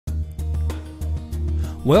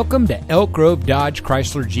Welcome to Elk Grove Dodge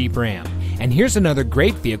Chrysler Jeep Ram, and here's another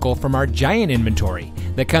great vehicle from our giant inventory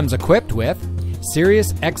that comes equipped with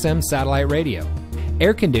Sirius XM satellite radio,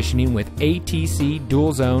 air conditioning with ATC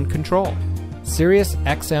dual zone control, Sirius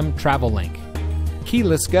XM travel link,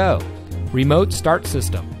 keyless go, remote start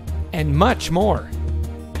system, and much more.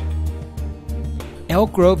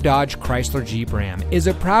 Elk Grove Dodge Chrysler Jeep Ram is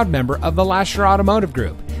a proud member of the Lasher Automotive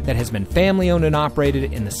Group that has been family owned and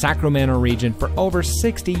operated in the Sacramento region for over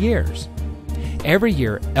 60 years. Every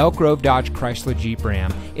year, Elk Grove Dodge Chrysler Jeep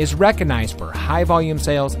Ram is recognized for high volume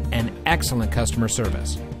sales and excellent customer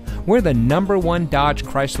service. We're the #1 Dodge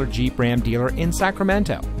Chrysler Jeep Ram dealer in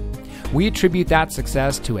Sacramento. We attribute that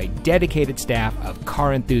success to a dedicated staff of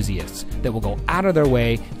car enthusiasts that will go out of their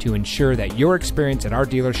way to ensure that your experience at our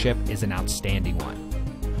dealership is an outstanding one.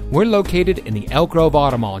 We're located in the Elk Grove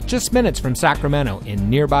Auto Mall, just minutes from Sacramento in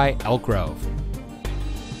nearby Elk Grove.